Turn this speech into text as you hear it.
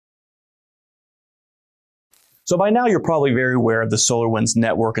So by now, you're probably very aware of the SolarWinds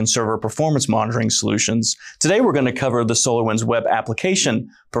network and server performance monitoring solutions. Today, we're going to cover the SolarWinds web application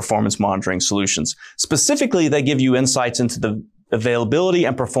performance monitoring solutions. Specifically, they give you insights into the availability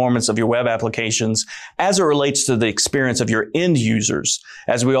and performance of your web applications as it relates to the experience of your end users.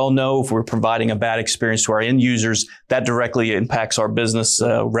 As we all know, if we're providing a bad experience to our end users, that directly impacts our business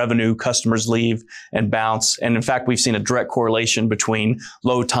revenue, customers leave and bounce. And in fact, we've seen a direct correlation between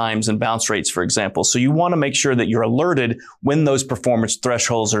load times and bounce rates, for example. So you want to make sure that you're alerted when those performance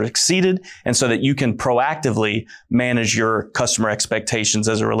thresholds are exceeded, and so that you can proactively manage your customer expectations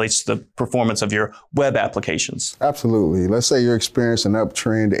as it relates to the performance of your web applications. Absolutely. Let's say you're experiencing an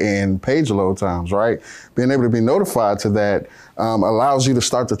uptrend in page load times, right? Being able to be notified to that allows you to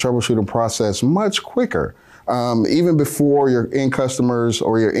start the troubleshooting process much quicker. Even before your end customers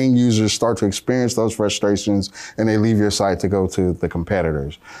or your end users start to experience those frustrations and they leave your site to go to the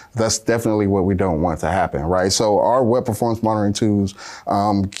competitors. That's definitely what we don't want to happen, right? So our web performance monitoring tools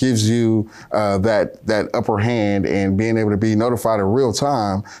gives you that upper hand in being able to be notified in real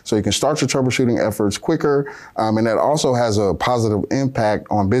time so you can start your troubleshooting efforts quicker. And that also has a positive impact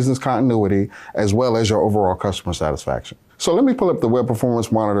on business continuity as well as your overall customer satisfaction. So let me pull up the Web Performance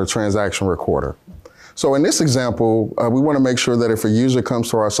Monitor transaction recorder. So in this example, we want to make sure that if a user comes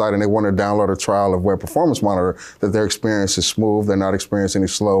to our site and they want to download a trial of Web Performance Monitor, that their experience is smooth, they're not experiencing any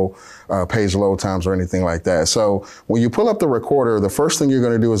slow page load times or anything like that. So when you pull up the recorder, the first thing you're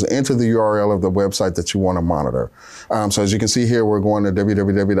going to do is enter the URL of the website that you want to monitor. So as you can see here, we're going to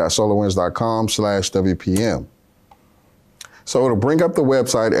www.solarwinds.com/WPM. So it'll bring up the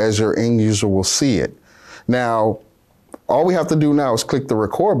website as your end user will see it. Now, all we have to do now is click the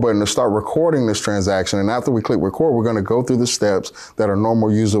record button to start recording this transaction. And after we click record, we're going to go through the steps that a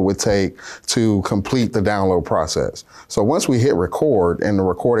normal user would take to complete the download process. So once we hit record and the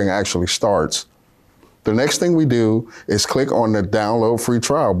recording actually starts, the next thing we do is click on the download free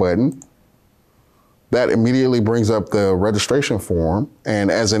trial button. That immediately brings up the registration form. And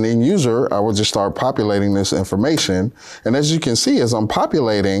as an end user, I will just start populating this information. And as you can see, as I'm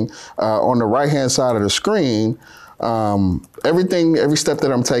populating on the right-hand side of the screen, every step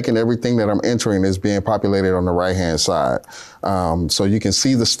that I'm taking, everything that I'm entering is being populated on the right-hand side. So you can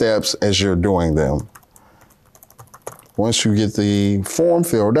see the steps as you're doing them. Once you get the form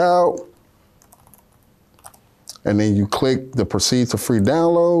filled out, and then you click the proceed to free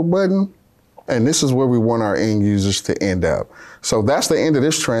download button, and this is where we want our end users to end up. So that's the end of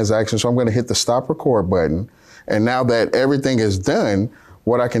this transaction. So I'm going to hit the stop record button. And now that everything is done,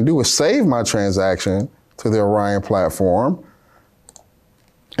 what I can do is save my transaction to the Orion platform.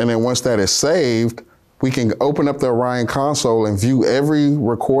 And then once that is saved, we can open up the Orion console and view every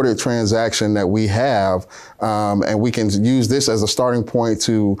recorded transaction that we have. And we can use this as a starting point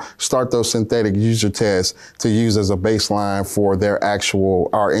to start those synthetic user tests to use as a baseline for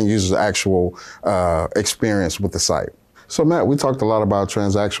our end users' actual experience with the site. So Matt, we talked a lot about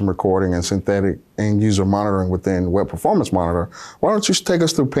transaction recording and synthetic end user monitoring within Web Performance Monitor. Why don't you take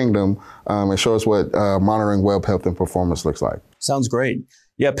us through Pingdom and show us what monitoring web health and performance looks like? Sounds great.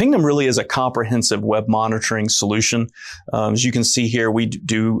 Yeah, Pingdom really is a comprehensive web monitoring solution. As you can see here, we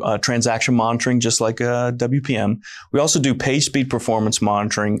do transaction monitoring just like WPM. We also do page speed performance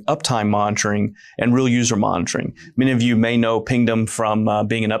monitoring, uptime monitoring, and real user monitoring. Many of you may know Pingdom from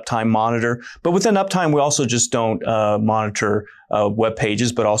being an uptime monitor, but within uptime, we also just don't monitor web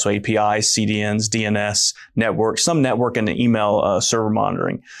pages, but also APIs, CDNs, DNS, network, some network and email server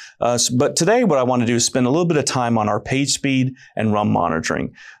monitoring. But today, what I want to do is spend a little bit of time on our page speed and run monitoring.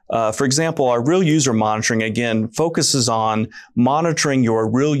 For example, our real user monitoring, again, focuses on monitoring your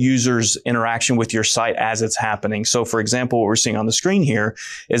real user's interaction with your site as it's happening. So for example, what we're seeing on the screen here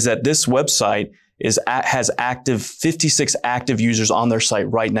is that this website has 56 active users on their site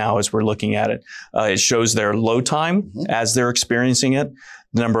right now as we're looking at it. It shows their load time as they're experiencing it,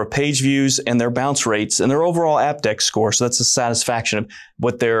 the number of page views, and their bounce rates, and their overall AppDex score. So that's a satisfaction of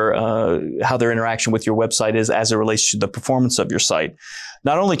what how their interaction with your website is as it relates to the performance of your site.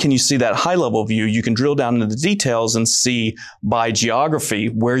 Not only can you see that high-level view, you can drill down into the details and see by geography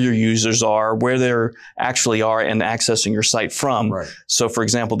where your users are, where they actually are, and accessing your site from. Right. So, for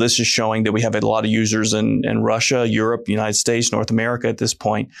example, this is showing that we have a lot of users in Russia, Europe, United States, North America at this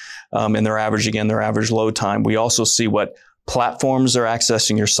point, and their average load time. We also see what platforms they're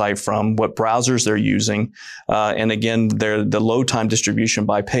accessing your site from, what browsers they're using, and again, the load time distribution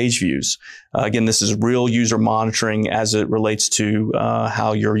by page views. Again, this is real user monitoring as it relates to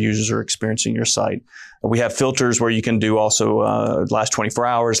how your users are experiencing your site. We have filters where you can do also last 24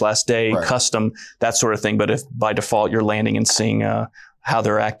 hours, last day, right, custom, that sort of thing. But if by default you're landing and seeing how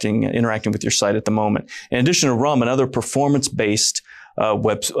they're interacting with your site at the moment. In addition to RUM, another performance-based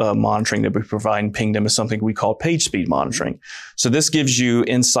web monitoring that we provide in Pingdom is something we call page speed monitoring. So this gives you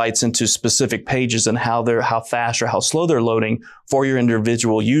insights into specific pages and how fast or how slow they're loading for your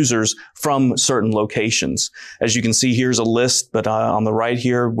individual users from certain locations. As you can see, here's a list, but on the right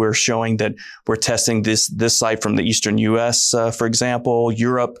here, we're showing that we're testing this site from the Eastern US, for example,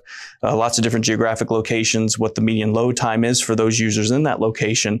 Europe, lots of different geographic locations, what the median load time is for those users in that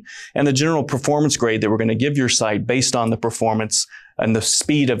location, and the general performance grade that we're going to give your site based on the performance and the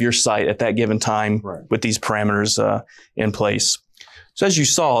speed of your site at that given time with these parameters in place. So as you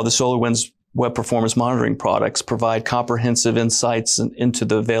saw, the SolarWinds web performance monitoring products provide comprehensive insights into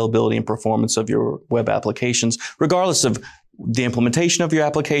the availability and performance of your web applications, regardless of the implementation of your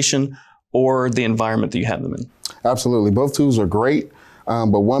application or the environment that you have them in. Absolutely. Both tools are great.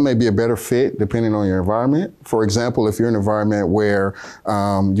 But one may be a better fit depending on your environment. For example, if you're in an environment where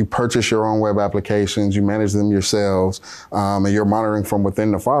you purchase your own web applications, you manage them yourselves, and you're monitoring from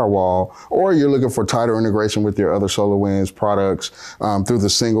within the firewall, or you're looking for tighter integration with your other SolarWinds products through the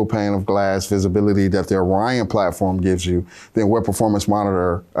single pane of glass visibility that the Orion platform gives you, then Web Performance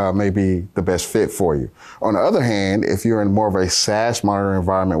Monitor may be the best fit for you. On the other hand, if you're in more of a SaaS monitoring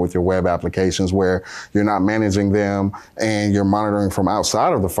environment with your web applications where you're not managing them and you're monitoring from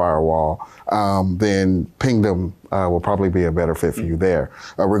outside of the firewall, then Pingdom will probably be a better fit for you there.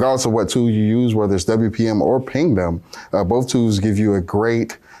 Regardless of what tool you use, whether it's WPM or Pingdom, both tools give you a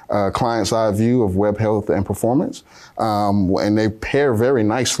great client-side view of web health and performance. And they pair very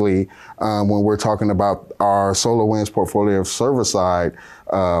nicely when we're talking about our SolarWinds portfolio of server-side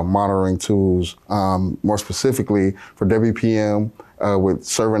monitoring tools, more specifically for WPM, with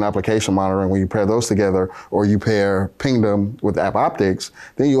server and application monitoring. When you pair those together, or you pair Pingdom with App Optics,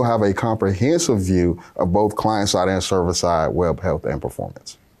 then you'll have a comprehensive view of both client-side and server-side web health and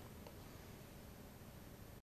performance.